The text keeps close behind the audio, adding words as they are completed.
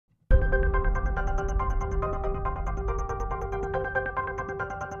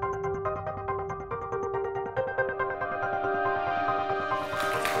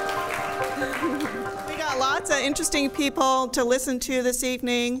lots of interesting people to listen to this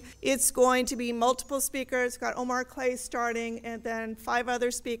evening. It's going to be multiple speakers. Got Omar Clay starting, and then 5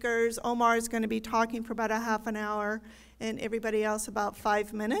 other speakers. Omar is going to be talking for about a half an hour, and everybody else about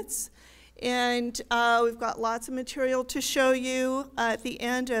 5 minutes. And we've got lots of material to show you. At the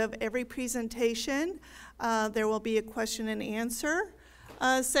end of every presentation, there will be a question and answer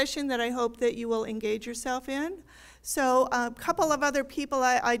session that I hope that you will engage yourself in. So a couple of other people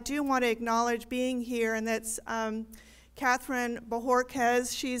I do want to acknowledge being here, and that's Catherine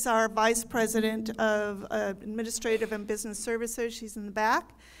Bajorquez. She's our Vice President of Administrative and Business Services. She's in the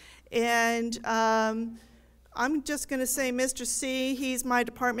back. And I'm just going to say Mr. C, he's my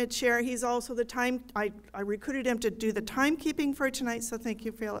department chair. He's also the I recruited him to do the timekeeping for tonight, so thank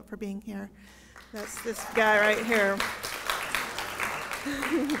you, Philip, for being here. That's this guy right here.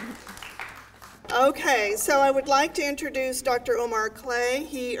 Okay, so I would like to introduce Dr. Omar Clay.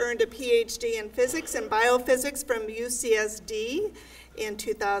 He earned a PhD in physics and biophysics from UCSD in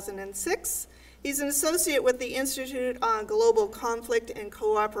 2006. He's an associate with the Institute on Global Conflict and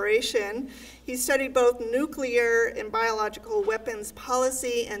Cooperation. He studied both nuclear and biological weapons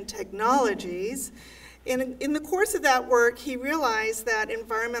policy and technologies. In the course of that work, he realized that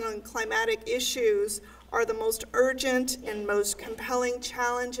environmental and climatic issues are the most urgent and most compelling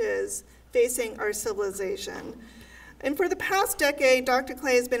challenges facing our civilization. And for the past decade, Dr.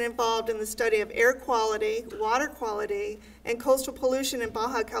 Clay has been involved in the study of air quality, water quality, and coastal pollution in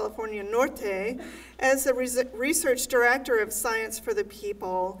Baja California Norte as the research director of Science for the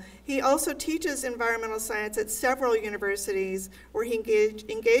People. He also teaches environmental science at several universities where he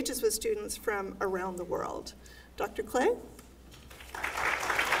engages with students from around the world. Dr. Clay?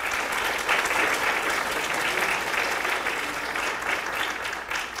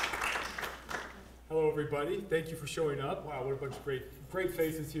 Hello, everybody. Thank you for showing up. Wow, what a bunch of great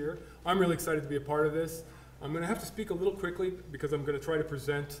faces here. I'm really excited to be a part of this. I'm going to have to speak a little quickly because I'm going to try to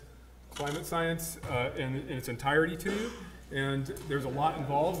present climate science in its entirety to you. And there's a lot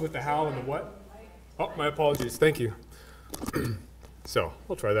involved with the how and the what. Oh, my apologies. Thank you. So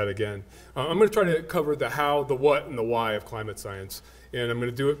we'll try that again. I'm going to try to cover the how, the what, and the why of climate science. And I'm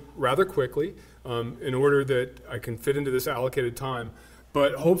going to do it rather quickly in order that I can fit into this allocated time.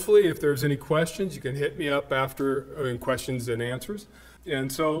 But hopefully, if there's any questions, you can hit me up after in questions and answers.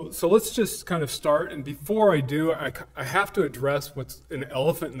 And so let's just kind of start. And before I do, I have to address what's an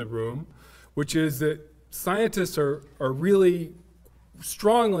elephant in the room, which is that scientists are really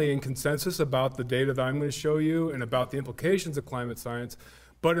strongly in consensus about the data that I'm going to show you and about the implications of climate science.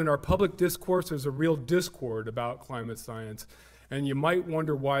 But in our public discourse, there's a real discord about climate science. And you might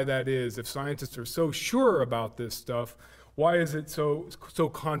wonder why that is. If scientists are so sure about this stuff, why is it so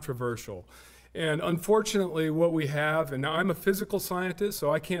controversial? And unfortunately, what we have, and now I'm a physical scientist,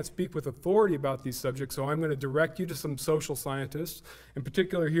 so I can't speak with authority about these subjects, so I'm going to direct you to some social scientists. In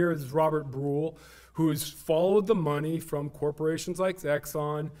particular, here is Robert Bruhl, who has followed the money from corporations like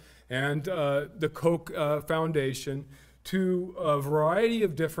Exxon and the Koch Foundation to a variety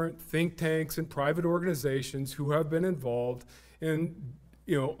of different think tanks and private organizations who have been involved in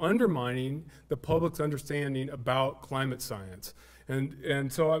undermining the public's understanding about climate science.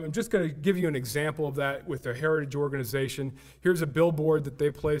 And so I'm just going to give you an example of that with a heritage organization. Here's a billboard that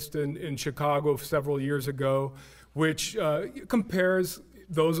they placed in Chicago several years ago, which compares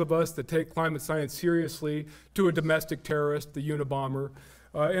those of us that take climate science seriously to a domestic terrorist, the Unabomber.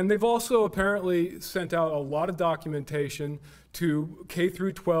 And they've also apparently sent out a lot of documentation to K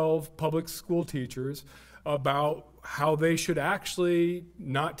through 12 public school teachers about how they should actually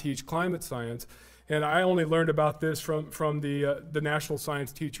not teach climate science. And I only learned about this from the National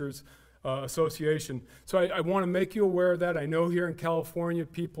Science Teachers Association. So I want to make you aware of that. I know here in California,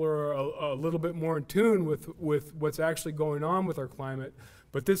 people are a little bit more in tune with what's actually going on with our climate.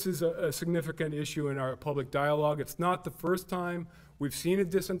 But this is a significant issue in our public dialogue. It's not the first time we've seen a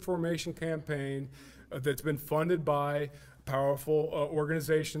disinformation campaign that's been funded by powerful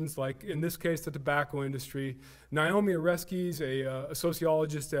organizations, like in this case, the tobacco industry. Naomi Oreskes, a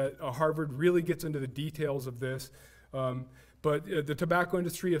sociologist at Harvard, really gets into the details of this. But the tobacco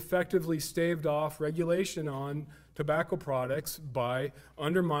industry effectively staved off regulation on tobacco products by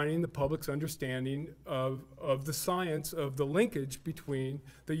undermining the public's understanding of the science of the linkage between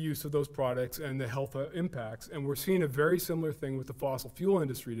the use of those products and the health impacts. And we're seeing a very similar thing with the fossil fuel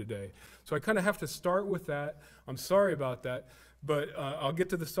industry today. So I kind of have to start with that. I'm sorry about that. But I'll get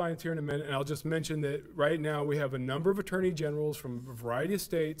to the science here in a minute, and I'll just mention that right now we have a number of attorney generals from a variety of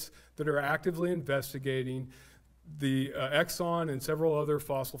states that are actively investigating the Exxon and several other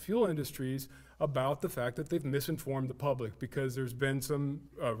fossil fuel industries about the fact that they've misinformed the public, because there's been some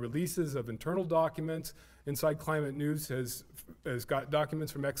releases of internal documents. Inside Climate News has got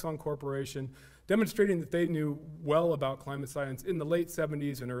documents from Exxon Corporation demonstrating that they knew well about climate science in the late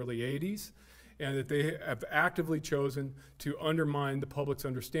 70s and early 80s, and that they have actively chosen to undermine the public's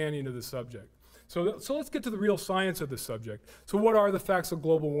understanding of the subject. So let's get to the real science of the subject. So what are the facts of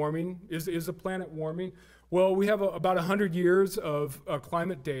global warming? Is the planet warming? Well, we have about 100 years of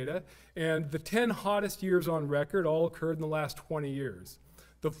climate data, and the 10 hottest years on record all occurred in the last 20 years.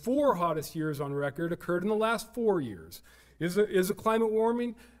 The 4 hottest years on record occurred in the last 4 years. Is the climate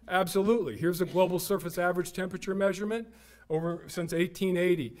warming? Absolutely. Here's a global surface average temperature measurement since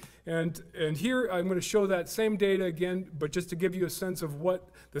 1880. And here I'm going to show that same data again, but just to give you a sense of what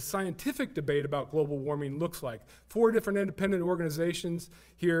the scientific debate about global warming looks like. 4 different independent organizations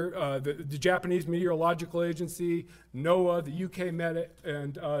here, the Japanese Meteorological Agency, NOAA, the UK Met,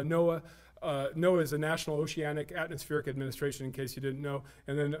 and NOAA. NOAA is the National Oceanic Atmospheric Administration, in case you didn't know,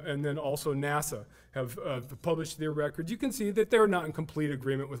 and then also NASA have published their records. You can see that they're not in complete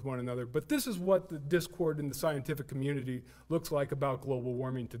agreement with one another, but this is what the discord in the scientific community looks like about global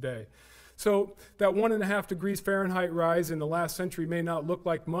warming today. So that 1.5 degrees Fahrenheit rise in the last century may not look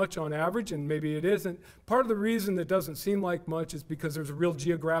like much on average, and maybe it isn't. Part of the reason it doesn't seem like much is because there's a real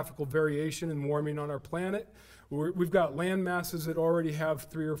geographical variation in warming on our planet. We've got land masses that already have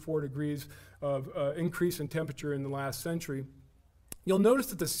 3 or 4 degrees of increase in temperature in the last century. You'll notice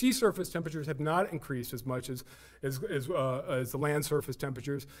that the sea surface temperatures have not increased as much as the land surface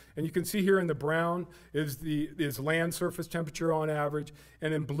temperatures. And you can see here in the brown is land surface temperature on average,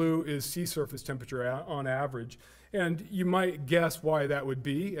 and in blue is sea surface temperature on average. And you might guess why that would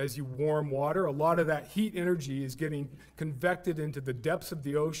be. As you warm water, a lot of that heat energy is getting convected into the depths of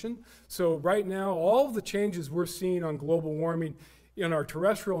the ocean. So right now, all of the changes we're seeing on global warming in our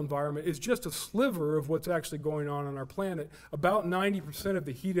terrestrial environment is just a sliver of what's actually going on our planet. About 90% of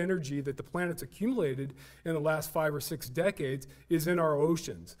the heat energy that the planet's accumulated in the last 5 or 6 decades is in our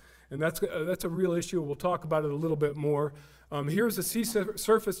oceans. And that's a real issue. We'll talk about it a little bit more. Here's the sea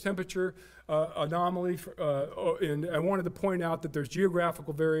surface temperature anomaly, and I wanted to point out that there's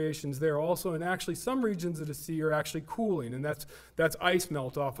geographical variations there also, and actually some regions of the sea are actually cooling, and that's ice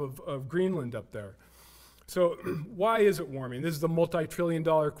melt off of Greenland up there. So why is it warming? This is the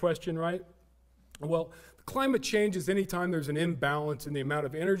multi-trillion-dollar question, right? Well, climate changes anytime there's an imbalance in the amount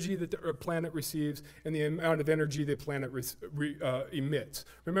of energy that the planet receives and the amount of energy the planet emits.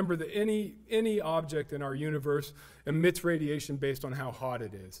 Remember that any object in our universe emits radiation based on how hot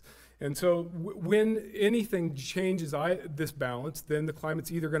it is. And so when anything changes this balance, then the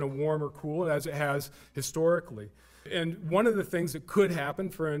climate's either going to warm or cool, as it has historically. And one of the things that could happen,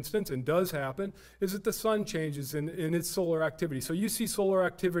 for instance, and does happen, is that the sun changes in its solar activity. So you see solar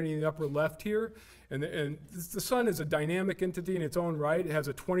activity in the upper left here, and the sun is a dynamic entity in its own right. It has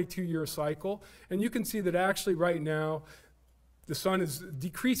a 22-year cycle, and you can see that actually right now, the sun is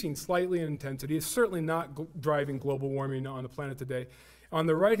decreasing slightly in intensity. It's certainly not driving global warming on the planet today. On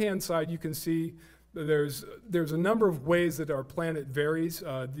the right-hand side, you can see there's a number of ways that our planet varies.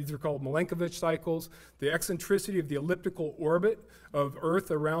 These are called Milankovitch cycles. The eccentricity of the elliptical orbit of Earth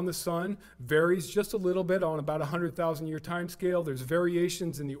around the sun varies just a little bit on about a 100,000-year time scale. There's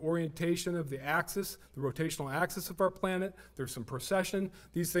variations in the orientation of the axis, the rotational axis of our planet. There's some precession.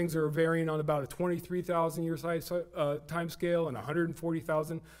 These things are varying on about a 23,000-year time scale and a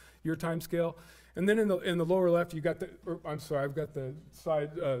 140,000-year time scale. And then in the lower left, you got I'm sorry, I've got the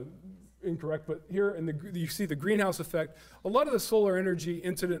side incorrect, but here you see the greenhouse effect. A lot of the solar energy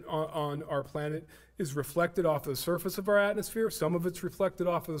incident on our planet is reflected off of the surface of our atmosphere. Some of it's reflected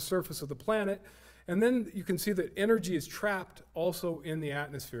off of the surface of the planet. And then you can see that energy is trapped also in the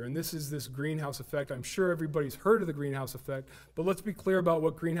atmosphere. And this is this greenhouse effect. I'm sure everybody's heard of the greenhouse effect, but let's be clear about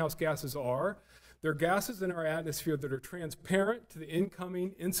what greenhouse gases are. They're gases in our atmosphere that are transparent to the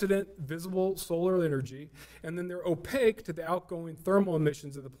incoming incident visible solar energy, and then they're opaque to the outgoing thermal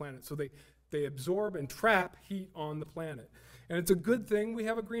emissions of the planet. So they absorb and trap heat on the planet. And it's a good thing we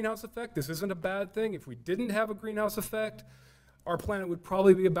have a greenhouse effect. This isn't a bad thing. If we didn't have a greenhouse effect, our planet would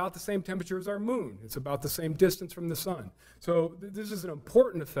probably be about the same temperature as our moon. It's about the same distance from the sun. So this is an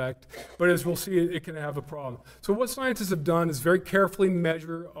important effect, but as we'll see, it can have a problem. So what scientists have done is very carefully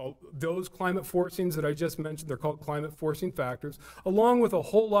measure those climate forcings that I just mentioned. They're called climate forcing factors, along with a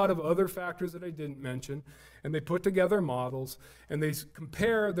whole lot of other factors that I didn't mention. And they put together models, and they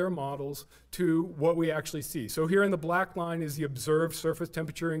compare their models to what we actually see. So here in the black line is the observed surface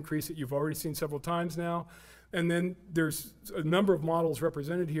temperature increase that you've already seen several times now. And then there's a number of models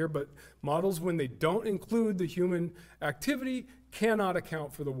represented here, but models, when they don't include the human activity, cannot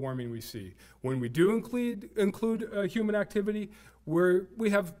account for the warming we see. When we do include human activity, we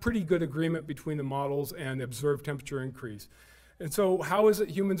have pretty good agreement between the models and observed temperature increase. And so how is it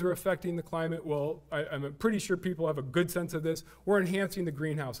humans are affecting the climate? Well, I'm pretty sure people have a good sense of this. We're enhancing the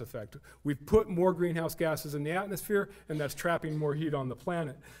greenhouse effect. We've put more greenhouse gases in the atmosphere, and that's trapping more heat on the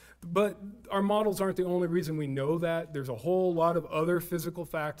planet. But our models aren't the only reason we know that. There's a whole lot of other physical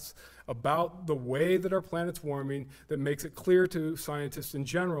facts about the way that our planet's warming that makes it clear to scientists in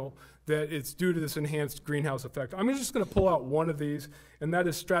general that it's due to this enhanced greenhouse effect. I'm just going to pull out one of these, and that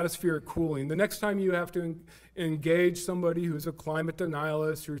is stratospheric cooling. The next time you have to engage somebody who's a climate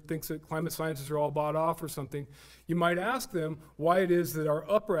denialist who thinks that climate scientists are all bought off or something, you might ask them why it is that our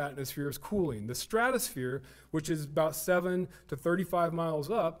upper atmosphere is cooling. The stratosphere, which is about 7 to 35 miles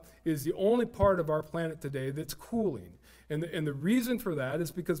up, is the only part of our planet today that's cooling. And the reason for that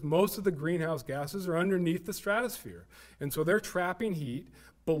is because most of the greenhouse gases are underneath the stratosphere. And so they're trapping heat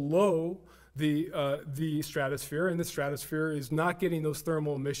below the stratosphere, and the stratosphere is not getting those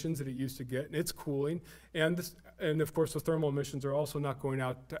thermal emissions that it used to get, and it's cooling. And of course, the thermal emissions are also not going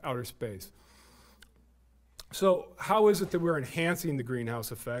out to outer space. So how is it that we're enhancing the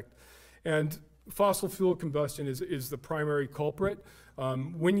greenhouse effect? And fossil fuel combustion is the primary culprit.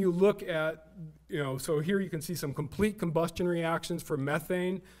 When you look at, so here you can see some complete combustion reactions for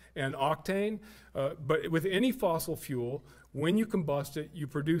methane and octane, but with any fossil fuel, when you combust it, you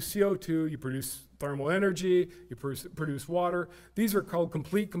produce CO2, you produce thermal energy, you produce water. These are called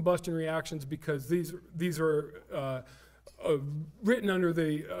complete combustion reactions because these are written under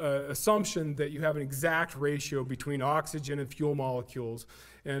the assumption that you have an exact ratio between oxygen and fuel molecules.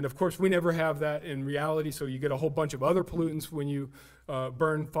 And of course, we never have that in reality, so you get a whole bunch of other pollutants when you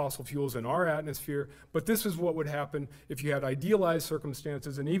burn fossil fuels in our atmosphere. But this is what would happen if you had idealized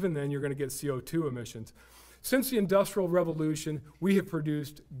circumstances, and even then you're going to get CO2 emissions. Since the Industrial Revolution, we have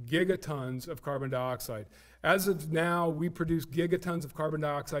produced gigatons of carbon dioxide. As of now, we produce gigatons of carbon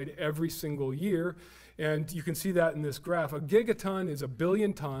dioxide every single year, and you can see that in this graph. A gigaton is 1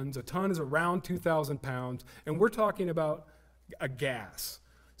 billion tons, a ton is around 2,000 pounds, and we're talking about a gas.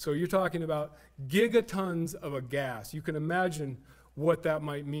 So you're talking about gigatons of a gas. You can imagine what that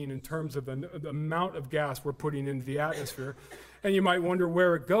might mean in terms of the amount of gas we're putting into the atmosphere. And you might wonder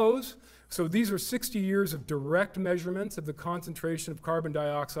where it goes. So these are 60 years of direct measurements of the concentration of carbon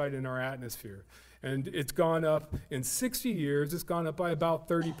dioxide in our atmosphere. And it's gone up in 60 years, it's gone up by about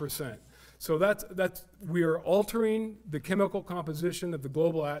 30%. So we are altering the chemical composition of the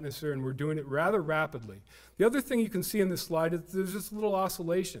global atmosphere, and we're doing it rather rapidly. The other thing you can see in this slide is there's this little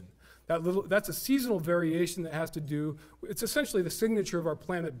oscillation. That's a seasonal variation that has to do, it's essentially the signature of our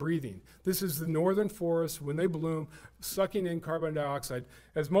planet breathing. This is the northern forests, when they bloom, sucking in carbon dioxide.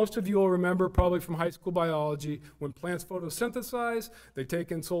 As most of you will remember probably from high school biology, when plants photosynthesize, they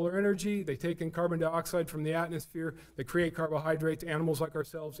take in solar energy, they take in carbon dioxide from the atmosphere, they create carbohydrates, animals like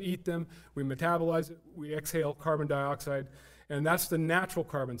ourselves eat them, we metabolize it, we exhale carbon dioxide. And that's the natural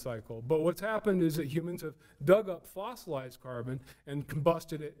carbon cycle. But what's happened is that humans have dug up fossilized carbon and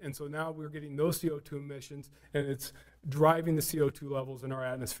combusted it, and so now we're getting those CO2 emissions, and it's driving the CO2 levels in our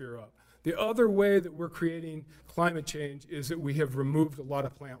atmosphere up. The other way that we're creating climate change is that we have removed a lot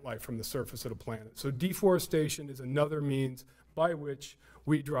of plant life from the surface of the planet. So deforestation is another means by which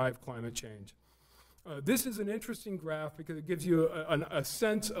we drive climate change. This is an interesting graph because it gives you a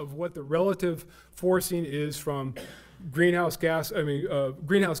sense of what the relative forcing is from greenhouse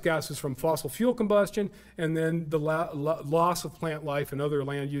gases from fossil fuel combustion, and then the loss of plant life and other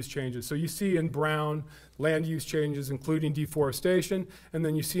land use changes. So you see in brown land use changes, including deforestation, and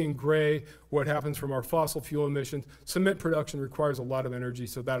then you see in gray what happens from our fossil fuel emissions. Cement production requires a lot of energy,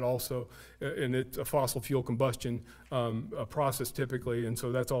 so that also, and it's a fossil fuel combustion process typically, and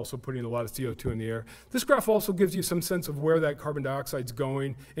so that's also putting a lot of CO2 in the air. This graph also gives you some sense of where that carbon dioxide's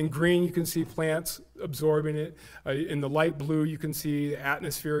going. In green, you can see plants absorbing it. In the light blue, you can see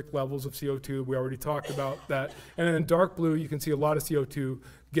atmospheric levels of CO2. We already talked about that. And in dark blue, you can see a lot of CO2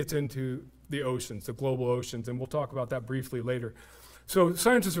 gets into the oceans, the global oceans, and we'll talk about that briefly later. So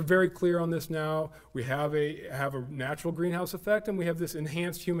scientists are very clear on this now. We have a natural greenhouse effect, and we have this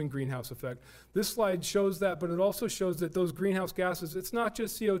enhanced human greenhouse effect. This slide shows that, but it also shows that those greenhouse gases, it's not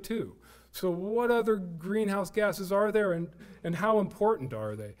just CO2. So what other greenhouse gases are there, and how important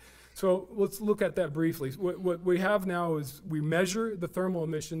are they? So let's look at that briefly. What we have now is we measure the thermal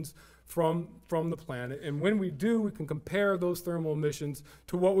emissions from the planet, and when we do, we can compare those thermal emissions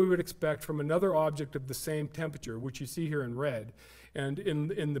to what we would expect from another object of the same temperature, which you see here in red. And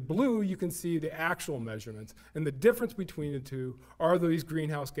in the blue, you can see the actual measurements. And the difference between the two are these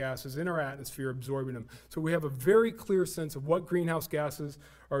greenhouse gases in our atmosphere absorbing them. So we have a very clear sense of what greenhouse gases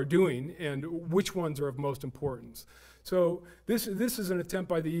are doing and which ones are of most importance. So this is an attempt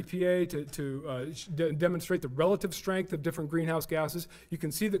by the EPA to demonstrate the relative strength of different greenhouse gases. You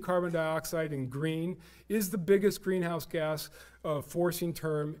can see that carbon dioxide in green is the biggest greenhouse gas forcing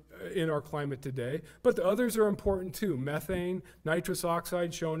term in our climate today, but the others are important too. Methane, nitrous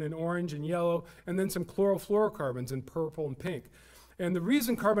oxide shown in orange and yellow, and then some chlorofluorocarbons in purple and pink. And the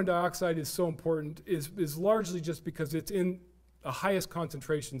reason carbon dioxide is so important is largely just because it's in the highest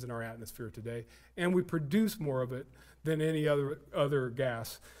concentrations in our atmosphere today, and we produce more of it than any other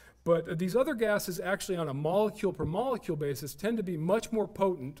gas. But these other gases actually on a molecule per molecule basis tend to be much more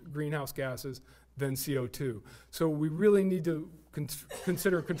potent greenhouse gases than CO2. So we really need to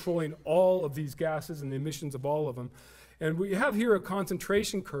consider controlling all of these gases and the emissions of all of them. And we have here a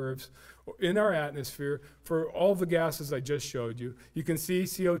concentration curves in our atmosphere for all the gases I just showed you. You can see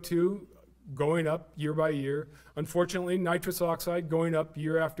CO2 going up year by year. Unfortunately, nitrous oxide going up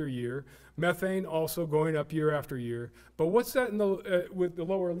year after year. Methane also going up year after year. But what's that in with the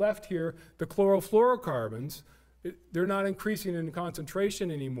lower left here, the chlorofluorocarbons, they're not increasing in concentration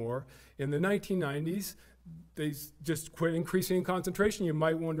anymore. In the 1990s, they just quit increasing in concentration. You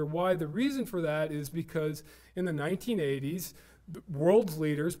might wonder why. The reason for that is because in the 1980s, the world's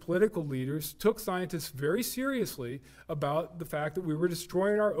leaders, political leaders, took scientists very seriously about the fact that we were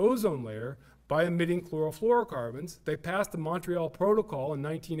destroying our ozone layer by emitting chlorofluorocarbons. They passed the Montreal Protocol in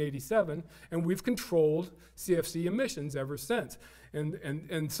 1987, and we've controlled CFC emissions ever since.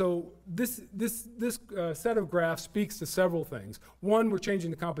 And so this set of graphs speaks to several things. One, we're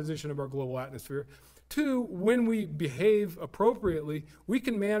changing the composition of our global atmosphere. Two, when we behave appropriately, we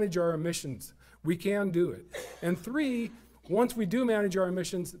can manage our emissions. We can do it. And three, once we do manage our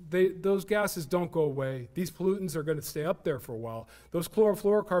emissions, those gases don't go away. These pollutants are going to stay up there for a while. Those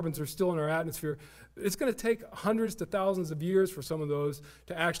chlorofluorocarbons are still in our atmosphere. It's going to take hundreds to thousands of years for some of those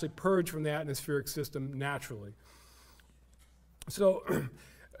to actually purge from the atmospheric system naturally. So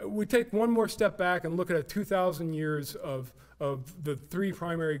we take one more step back and look at 2,000 years of the three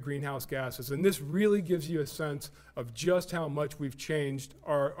primary greenhouse gases. And this really gives you a sense of just how much we've changed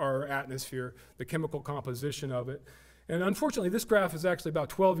our atmosphere, the chemical composition of it. And unfortunately, this graph is actually about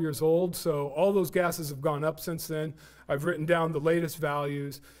 12 years old, so all those gases have gone up since then. I've written down the latest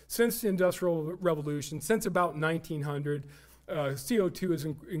values. Since the Industrial Revolution, since about 1900, CO2 has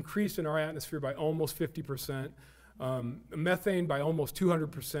increased in our atmosphere by almost 50%, methane by almost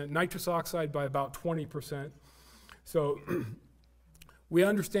 200%, nitrous oxide by about 20%. So we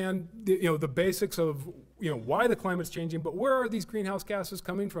understand the basics of why the climate's changing, but where are these greenhouse gases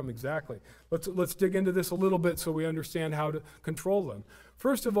coming from exactly? Let's dig into this a little bit so we understand how to control them.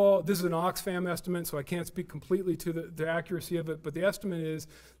 First of all, this is an Oxfam estimate, so I can't speak completely to the accuracy of it, but the estimate is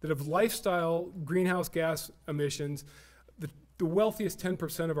that of lifestyle greenhouse gas emissions, the wealthiest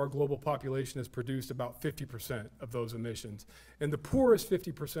 10% of our global population has produced about 50% of those emissions, and the poorest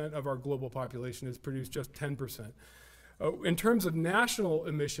 50% of our global population has produced just 10%. In terms of national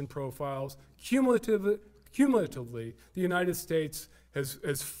emission profiles, cumulatively, the United States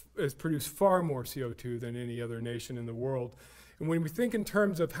has produced far more CO2 than any other nation in the world. And when we think in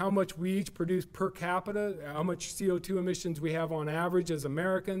terms of how much we each produce per capita, how much CO2 emissions we have on average as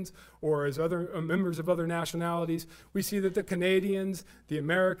Americans or as other members of other nationalities, we see that the Canadians, the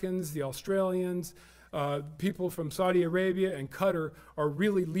Americans, the Australians, people from Saudi Arabia and Qatar are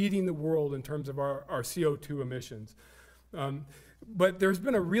really leading the world in terms of our CO2 emissions. But there's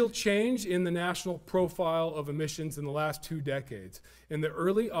been a real change in the national profile of emissions in the last 2 decades. In the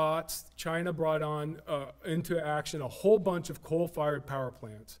early aughts, China brought on into action a whole bunch of coal-fired power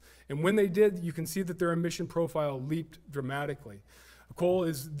plants. And when they did, you can see that their emission profile leaped dramatically. Coal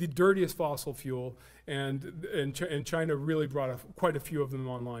is the dirtiest fossil fuel, and China really brought quite a few of them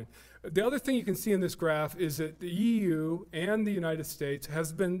online. The other thing you can see in this graph is that the EU and the United States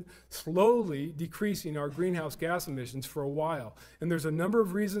has been slowly decreasing our greenhouse gas emissions for a while. And there's a number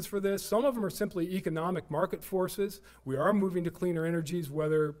of reasons for this. Some of them are simply economic market forces. We are moving to cleaner energies,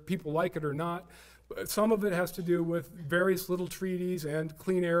 whether people like it or not. Some of it has to do with various little treaties and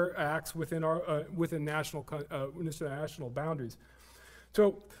clean air acts within national boundaries.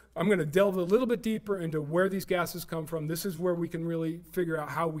 So I'm going to delve a little bit deeper into where these gases come from. This is where we can really figure out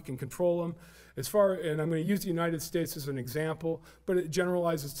how we can control them. And I'm going to use the United States as an example, but it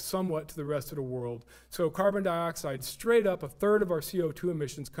generalizes somewhat to the rest of the world. So carbon dioxide, straight up, 1/3 of our CO2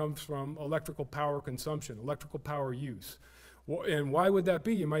 emissions comes from electrical power consumption, electrical power use. And why would that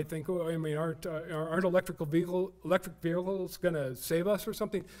be? You might think, oh, I mean, aren't electric vehicles going to save us or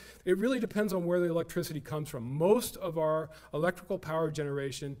something? It really depends on where the electricity comes from. Most of our electrical power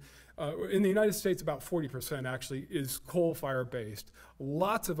generation in the United States, about 40% actually is coal-fire based.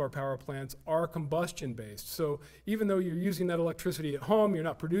 Lots of our power plants are combustion based. So even though you're using that electricity at home, you're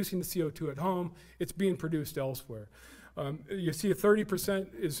not producing the CO2 at home, it's being produced elsewhere. You see a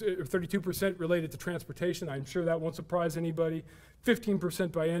 30% is 32% related to transportation. I'm sure that won't surprise anybody.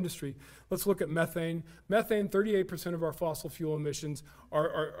 15% by industry. Let's look at methane. Methane, 38% of our fossil fuel emissions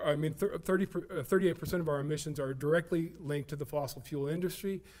are 38% of our emissions are directly linked to the fossil fuel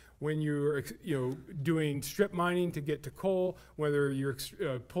industry. When you're doing strip mining to get to coal, whether you're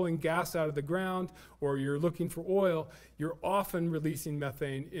pulling gas out of the ground or you're looking for oil, you're often releasing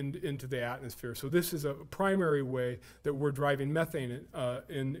methane into the atmosphere. So this is a primary way that we're driving methane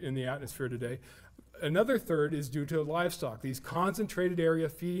in the atmosphere today. Another third is due to livestock, these concentrated area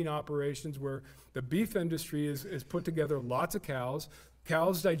feeding operations where the beef industry is put together lots of cows.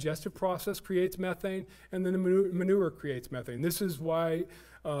 Cows' digestive process creates methane, and then the manure creates methane. This is why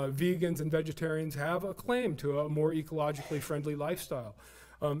vegans and vegetarians have a claim to a more ecologically friendly lifestyle.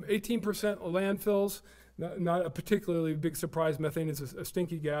 18% landfills, not a particularly big surprise. Methane is a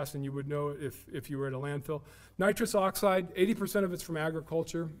stinky gas, and you would know it if you were at a landfill. Nitrous oxide, 80% of it's from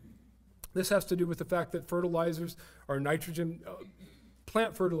agriculture. This has to do with the fact that fertilizers are nitrogen.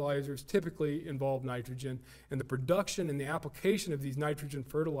 Plant fertilizers typically involve nitrogen, and the production and the application of these nitrogen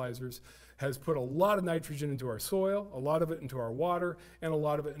fertilizers has put a lot of nitrogen into our soil, a lot of it into our water, and a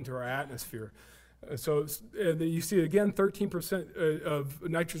lot of it into our atmosphere. So you see again, 13% of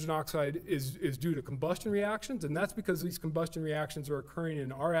nitrogen oxide is due to combustion reactions, and that's because these combustion reactions are occurring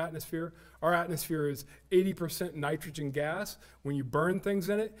in our atmosphere. Our atmosphere is 80% nitrogen gas. When you burn things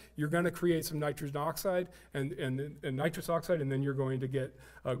in it, you're going to create some nitrogen oxide and nitrous oxide, and then you're going to get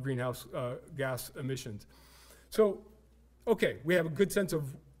greenhouse gas emissions. So, okay, we have a good sense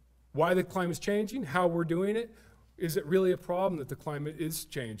of why the climate is changing, how we're doing it. Is it really a problem that the climate is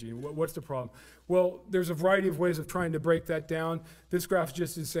changing? What's the problem? Well, there's a variety of ways of trying to break that down. This graph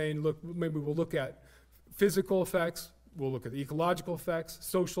just is saying, look, maybe we'll look at physical effects, we'll look at the ecological effects,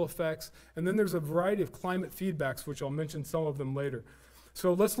 social effects, and then there's a variety of climate feedbacks, which I'll mention some of them later.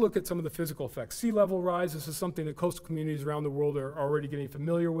 So let's look at some of the physical effects. Sea level rise, this is something that coastal communities around the world are already getting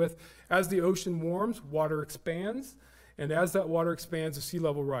familiar with. As the ocean warms, water expands. And as that water expands, the sea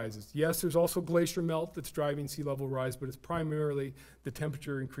level rises. Yes, there's also glacier melt that's driving sea level rise, but it's primarily the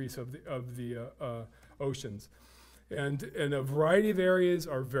temperature increase of the oceans. And a variety of areas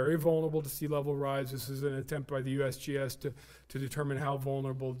are very vulnerable to sea level rise. This is an attempt by the USGS to determine how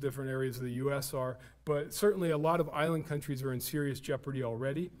vulnerable different areas of the US are. But certainly a lot of island countries are in serious jeopardy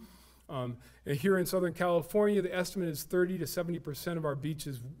already. And here in Southern California, the estimate is 30 to 70% of our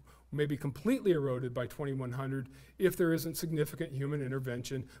beaches may be completely eroded by 2100 if there isn't significant human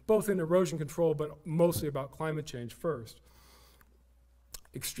intervention, both in erosion control, but mostly about climate change first.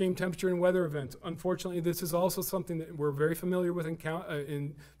 Extreme temperature and weather events. Unfortunately, this is also something that we're very familiar with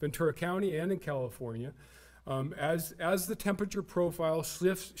in Ventura County and in California. As the temperature profile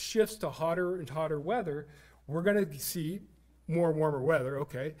shifts to hotter and hotter weather, we're going to see more warmer weather,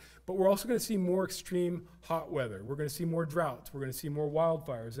 okay, but we're also going to see more extreme hot weather. We're going to see more droughts. We're going to see more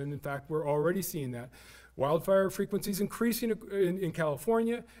wildfires, and in fact, we're already seeing that. Wildfire frequency is increasing in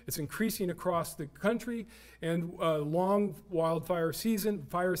California. It's increasing across the country, and long fire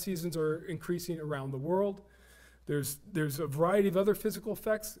seasons are increasing around the world. There's a variety of other physical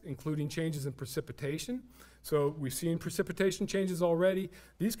effects, including changes in precipitation. So we've seen precipitation changes already.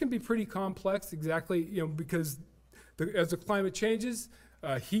 These can be pretty complex, exactly, because as the climate changes,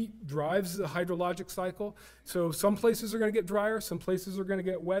 heat drives the hydrologic cycle. So some places are going to get drier, some places are going to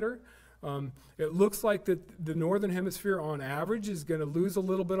get wetter. It looks like that the northern hemisphere on average is going to lose a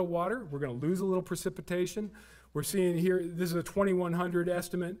little bit of water. We're going to lose a little precipitation. We're seeing here, this is a 2100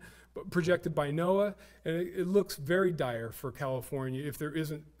 estimate projected by NOAA, and it looks very dire for California if there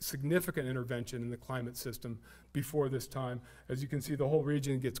isn't significant intervention in the climate system before this time. As you can see, the whole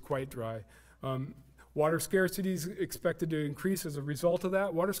region gets quite dry. Water scarcity is expected to increase as a result of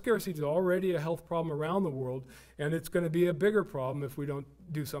that. Water scarcity is already a health problem around the world, and it's going to be a bigger problem if we don't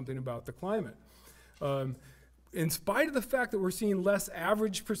do something about the climate. In spite of the fact that we're seeing less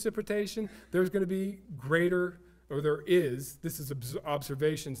average precipitation, there's going to be greater, or there is, this is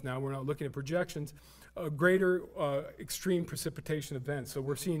observations now, we're not looking at projections, greater extreme precipitation events. So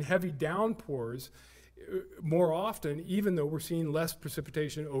we're seeing heavy downpours more often, even though we're seeing less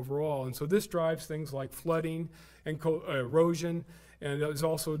precipitation overall. And so this drives things like flooding and erosion, and is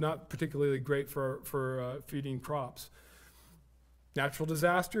also not particularly great for feeding crops. Natural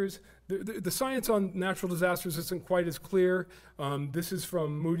disasters. The science on natural disasters isn't quite as clear. This is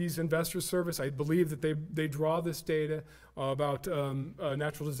from Moody's Investor Service. I believe that they draw this data about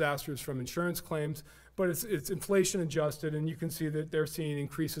natural disasters from insurance claims, but it's inflation adjusted, and you can see that they're seeing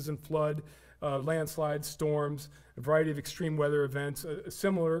increases in flood, landslides, storms, a variety of extreme weather events, a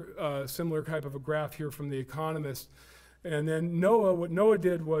similar type of a graph here from The Economist. And then NOAA, what NOAA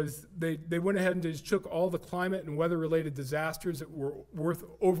did was they went ahead and just took all the climate and weather-related disasters that were worth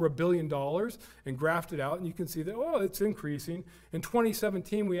over $1 billion and graphed it out, and you can see that, oh, it's increasing. In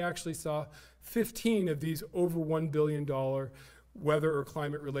 2017, we actually saw 15 of these over $1 billion weather or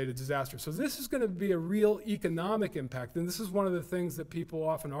climate-related disasters. So this is going to be a real economic impact, and this is one of the things that people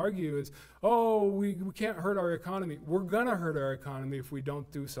often argue is, oh, we can't hurt our economy. We're going to hurt our economy if we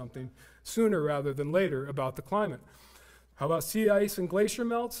don't do something sooner rather than later about the climate. How about sea ice and glacier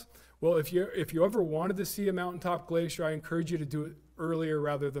melts? Well, if you ever wanted to see a mountaintop glacier, I encourage you to do it earlier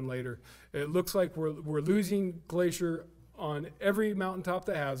rather than later. It looks like we're losing glacier on every mountaintop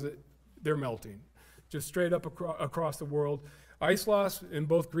that has it. They're melting, just straight up across the world. Ice loss in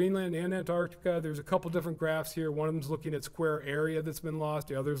both Greenland and Antarctica. There's a couple different graphs here. One of them's looking at square area that's been lost.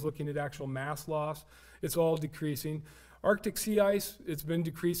 The other's looking at actual mass loss. It's all decreasing. Arctic sea ice, it's been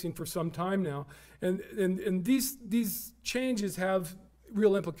decreasing for some time now. And these changes have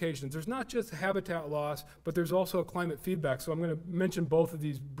real implications. There's not just habitat loss, but there's also a climate feedback. So I'm going to mention both of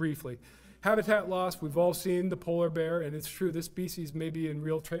these briefly. Habitat loss, we've all seen the polar bear, and it's true, this species may be in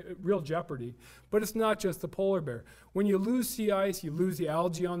real jeopardy, but it's not just the polar bear. When you lose sea ice, you lose the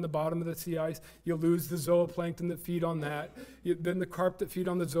algae on the bottom of the sea ice, you lose the zooplankton that feed on that, then the carp that feed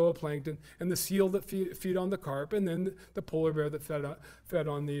on the zooplankton, and the seal that feed on the carp, and then the polar bear that fed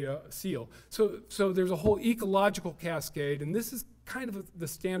on the seal. So there's a whole ecological cascade, and this is kind of the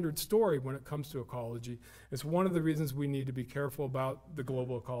standard story when it comes to ecology. It's one of the reasons we need to be careful about the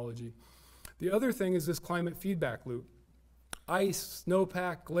global ecology. The other thing is this climate feedback loop. Ice,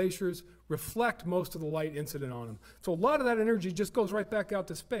 snowpack, glaciers reflect most of the light incident on them. So a lot of that energy just goes right back out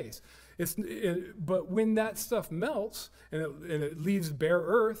to space. But when that stuff melts and it leaves bare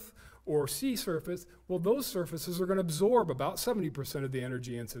earth or sea surface, well, those surfaces are going to absorb about 70% of the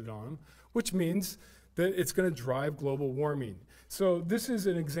energy incident on them, which means that it's going to drive global warming. So this is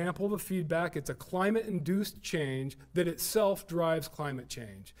an example of a feedback. It's a climate-induced change that itself drives climate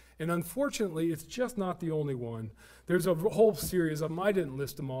change. And unfortunately, it's just not the only one. There's a whole series of them. I didn't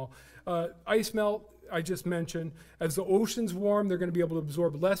list them all. Ice melt, I just mentioned. As the oceans warm, they're going to be able to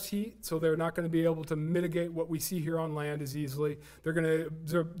absorb less heat, so they're not going to be able to mitigate what we see here on land as easily. They're going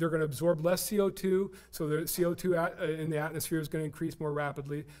to absorb less CO2, so the CO2 in the atmosphere is going to increase more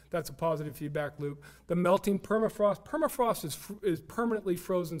rapidly. That's a positive feedback loop. The melting permafrost. Permafrost is permanently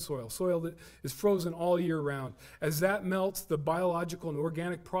frozen soil that is frozen all year round. As that melts, the biological and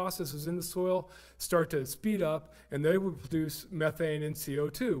organic processes in the soil start to speed up, and they will produce methane and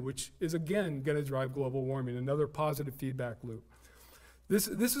CO2, which is again going to drive global warming, another positive feedback loop. This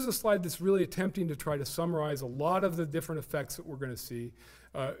is a slide that's really attempting to try to summarize a lot of the different effects that we're going to see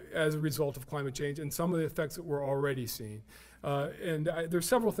as a result of climate change and some of the effects that we're already seeing. There's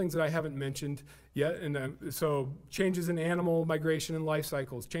several things that I haven't mentioned yet. So changes in animal migration and life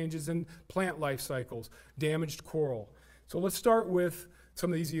cycles, changes in plant life cycles, damaged coral. So let's start with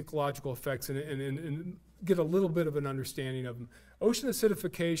some of these ecological effects and get a little bit of an understanding of them. Ocean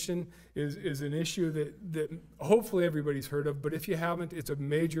acidification is an issue that hopefully everybody's heard of, but if you haven't, it's a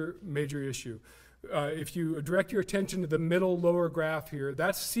major, major issue. If you direct your attention to the middle lower graph here,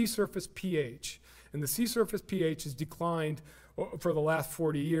 that's sea surface pH. And the sea surface pH has declined for the last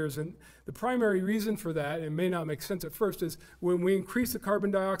 40 years. And the primary reason for that, and it may not make sense at first, is when we increase the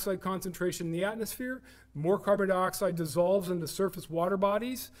carbon dioxide concentration in the atmosphere, more carbon dioxide dissolves into surface water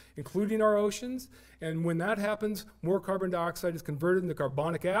bodies, including our oceans. And when that happens, more carbon dioxide is converted into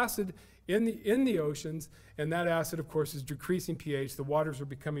carbonic acid in the oceans. And that acid, of course, is decreasing pH. The waters are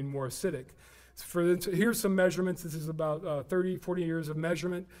becoming more acidic. Here's some measurements. This is about 30, 40 years of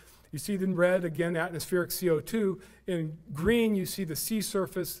measurement. You see in red, again, atmospheric CO2. In green, you see the sea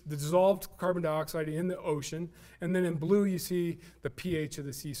surface, the dissolved carbon dioxide in the ocean. And then in blue, you see the pH of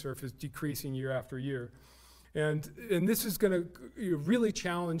the sea surface decreasing year after year. And this is going to really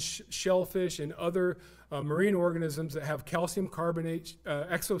challenge shellfish and other marine organisms that have calcium carbonate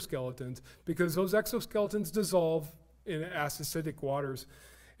exoskeletons, because those exoskeletons dissolve in acidic waters.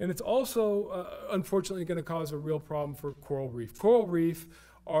 And it's also, unfortunately, going to cause a real problem for coral reef. Coral reef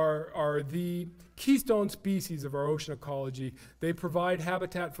are the keystone species of our ocean ecology. They provide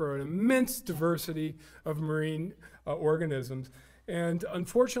habitat for an immense diversity of marine organisms. And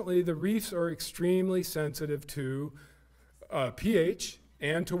unfortunately, the reefs are extremely sensitive to pH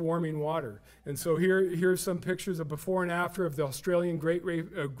and to warming water. And so here's some pictures of before and after of the Australian Great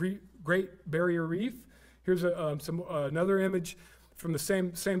Barrier Reef. Here's another image from the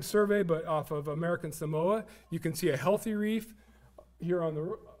same survey, but off of American Samoa. You can see a healthy reef here on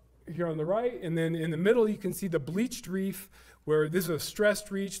the right, and then in the middle you can see the bleached reef, where this is a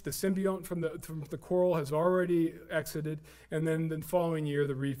stressed reef. The symbiont from the coral has already exited, and then the following year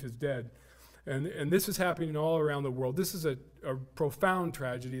the reef is dead. And this is happening all around the world. This is a profound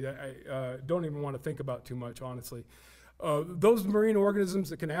tragedy that I don't even want to think about too much, honestly. Those marine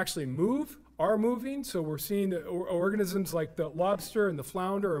organisms that can actually move are moving. So we're seeing that organisms like the lobster and the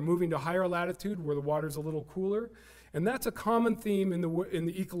flounder are moving to higher latitude where the water's a little cooler. And that's a common theme in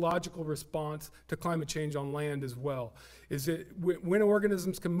the ecological response to climate change on land as well. Is that when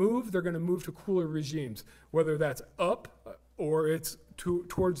organisms can move, they're going to move to cooler regimes, whether that's up or it's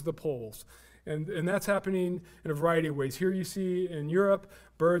towards the poles. And that's happening in a variety of ways. Here you see in Europe,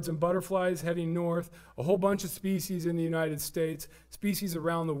 birds and butterflies heading north, a whole bunch of species in the United States, species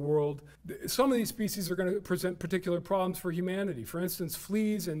around the world. Some of these species are going to present particular problems for humanity. For instance,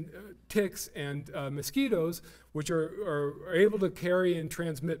 fleas and ticks and mosquitoes, which are able to carry and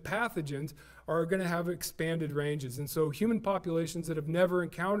transmit pathogens, are going to have expanded ranges. And so human populations that have never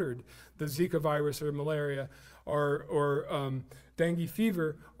encountered the Zika virus or malaria or dengue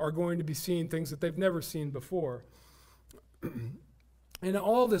fever are going to be seeing things that they've never seen before. And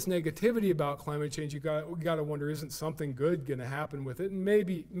all this negativity about climate change, we got to wonder, isn't something good going to happen with it? And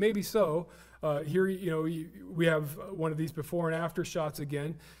maybe so. Here, we have one of these before and after shots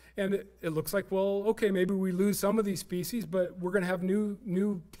again, and it looks like, well, okay, maybe we lose some of these species, but we're going to have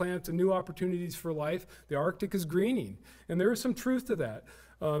new plants and new opportunities for life. The Arctic is greening, and there is some truth to that.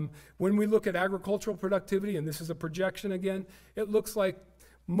 When we look at agricultural productivity, and this is a projection again, it looks like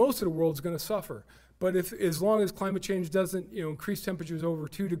most of the world's going to suffer. But as long as climate change doesn't increase temperatures over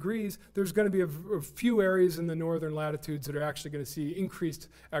 2 degrees, there's going to be a few areas in the northern latitudes that are actually going to see increased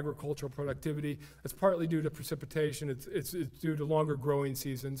agricultural productivity. That's partly due to precipitation. It's due to longer growing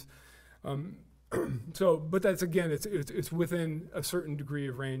seasons. But that's, again, it's within a certain degree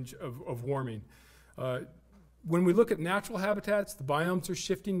of range of warming. When we look at natural habitats, the biomes are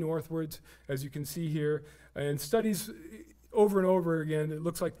shifting northwards, as you can see here. And studies over and over again, it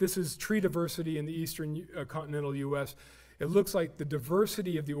looks like this is tree diversity in the eastern continental U.S. It looks like the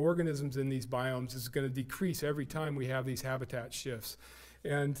diversity of the organisms in these biomes is going to decrease every time we have these habitat shifts.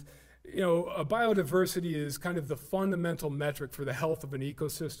 And biodiversity is kind of the fundamental metric for the health of an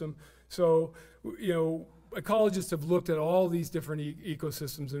ecosystem. So, ecologists have looked at all these different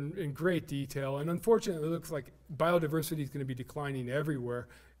ecosystems in great detail, and unfortunately it looks like biodiversity is going to be declining everywhere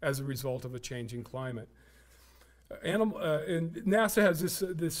as a result of a changing climate. And NASA has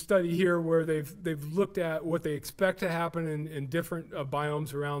this study here where they've looked at what they expect to happen in different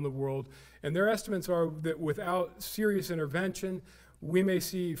biomes around the world, and their estimates are that without serious intervention, we may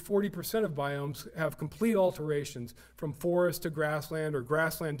see 40% of biomes have complete alterations from forest to grassland or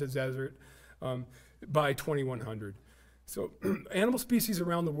grassland to desert by 2100. So animal species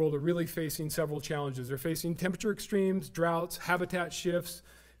around the world are really facing several challenges. They're facing temperature extremes, droughts, habitat shifts,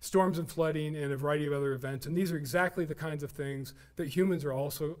 storms and flooding, and a variety of other events. And these are exactly the kinds of things that humans are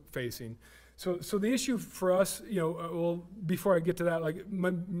also facing. So the issue for us, well, before I get to that,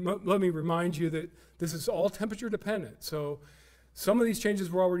 let me remind you that this is all temperature dependent. So some of these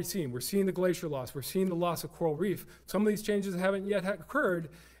changes we're already seeing. We're seeing the glacier loss. We're seeing the loss of coral reef. Some of these changes haven't yet occurred,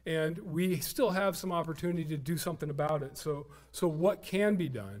 and we still have some opportunity to do something about it. So what can be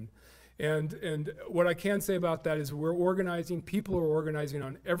done? And what I can say about that is people are organizing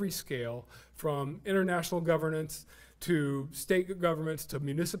on every scale, from international governance to state governments to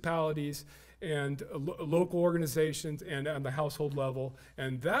municipalities and local organizations and on the household level.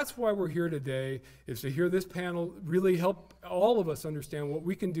 And that's why we're here today, is to hear this panel really help all of us understand what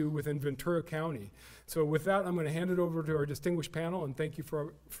we can do within Ventura County. So with that, I'm going to hand it over to our distinguished panel, and thank you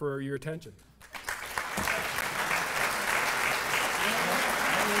for your attention.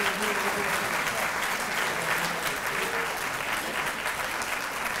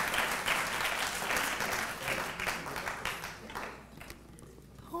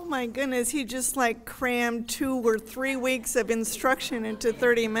 My goodness, he just crammed 2 or 3 weeks of instruction into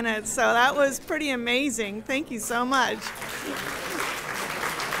 30 minutes. So that was pretty amazing. Thank you so much.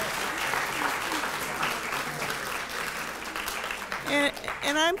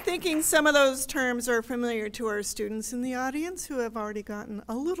 And I'm thinking some of those terms are familiar to our students in the audience who have already gotten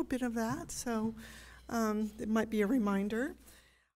a little bit of that. So it might be a reminder.